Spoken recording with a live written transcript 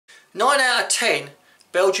9 out of 10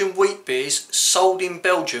 Belgian wheat beers sold in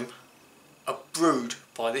Belgium are brewed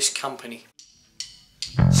by this company.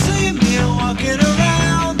 See me walking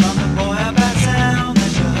around, I'm the boy about town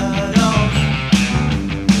that you heard of.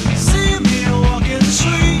 See me walking the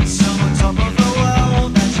streets, I'm on top of the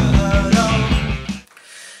world that you heard of.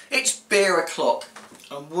 It's beer o'clock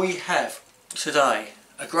and we have today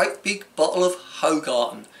a great big bottle of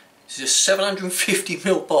Hoegaarden. This is a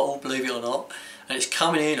 750ml bottle, believe it or not, and it's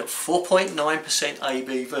coming in at 4.9%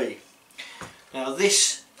 ABV. Now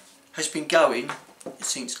this has been going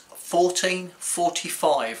since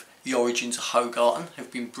 1445. The origins of Hoegaarden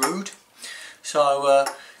have been brewed. So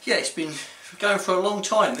yeah, it's been going for a long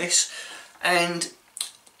time this, and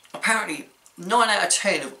apparently 9 out of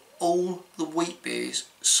 10 of all the wheat beers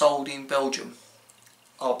sold in Belgium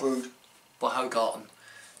are brewed by Hoegaarden.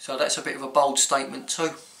 So that's a bit of a bold statement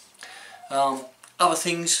too. Other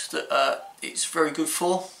things that it's very good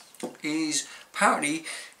for is apparently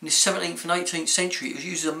in the 17th and 18th century it was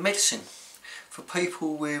used as a medicine for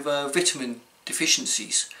people with vitamin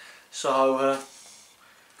deficiencies. So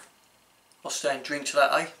I'll stand drink to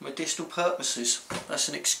that, eh? Medicinal purposes. That's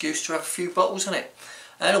an excuse to have a few bottles in it.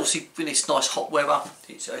 And obviously in this nice hot weather,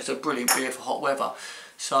 it's a brilliant beer for hot weather.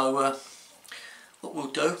 So what we'll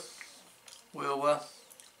do, we'll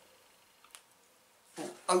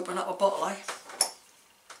open up a bottle, eh?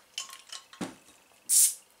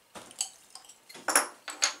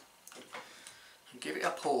 And give it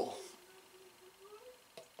a pour.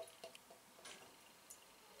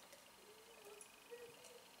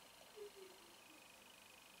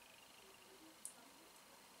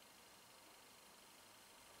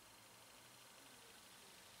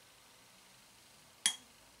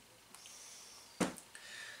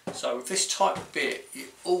 So with this type of beer, you're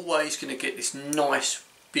always going to get this nice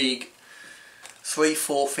big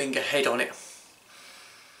 3-4 finger head on it,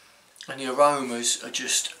 and the aromas are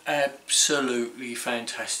just absolutely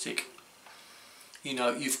fantastic. You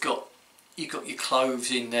know, you've got your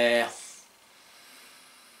cloves in there,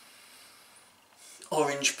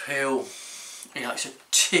 orange peel. You know, it's a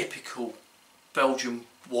typical Belgian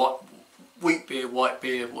wheat beer, white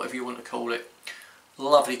beer, whatever you want to call it.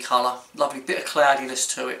 Lovely colour, lovely bit of cloudiness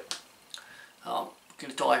to it. I'm going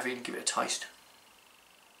to dive in and give it a taste.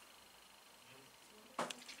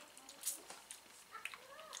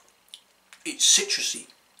 It's citrusy.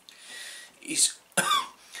 It's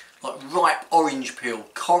like ripe orange peel,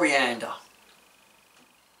 coriander.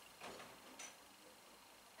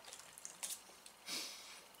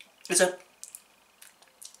 There's a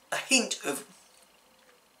hint of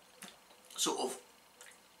sort of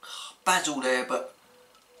basil there, but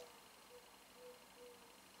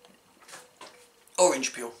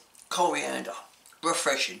orange peel, coriander,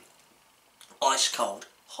 refreshing, ice cold,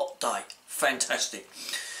 hot day, fantastic.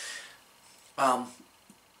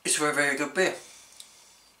 It's a very, very good beer.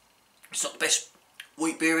 It's not the best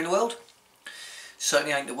wheat beer in the world,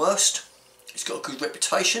 certainly ain't the worst. It's got a good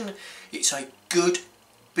reputation. It's a good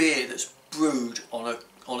beer that's brewed on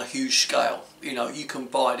a huge scale. You know, you can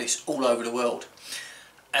buy this all over the world,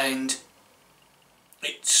 and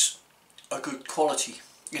it's a good quality.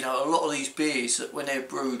 You know, a lot of these beers that when they're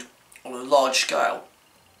brewed on a large scale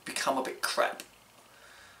become a bit crap,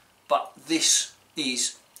 but this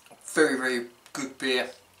is a very, very good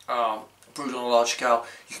beer, brewed on a large scale.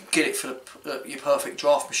 You can get it for your perfect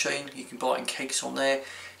draft machine. You can buy it in kegs on there, you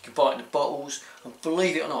can buy it in the bottles, and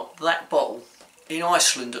believe it or not, that bottle in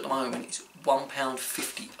Iceland at the moment is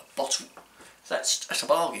 £1.50 a bottle. That's a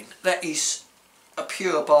bargain. That is a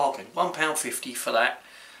pure bargain. £1.50 for that.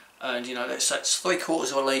 And you know, that's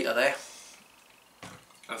 3/4 of a litre there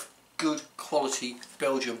of good quality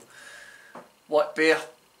Belgian white beer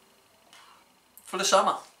for the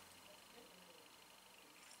summer.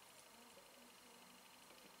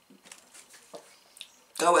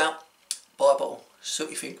 Go out, buy a bottle, see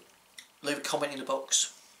what you think, leave a comment in the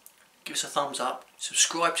box, give us a thumbs up,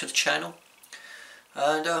 subscribe to the channel,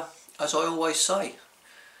 and as I always say,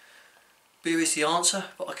 beer is the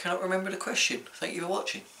answer, but I cannot remember the question. Thank you for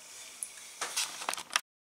watching.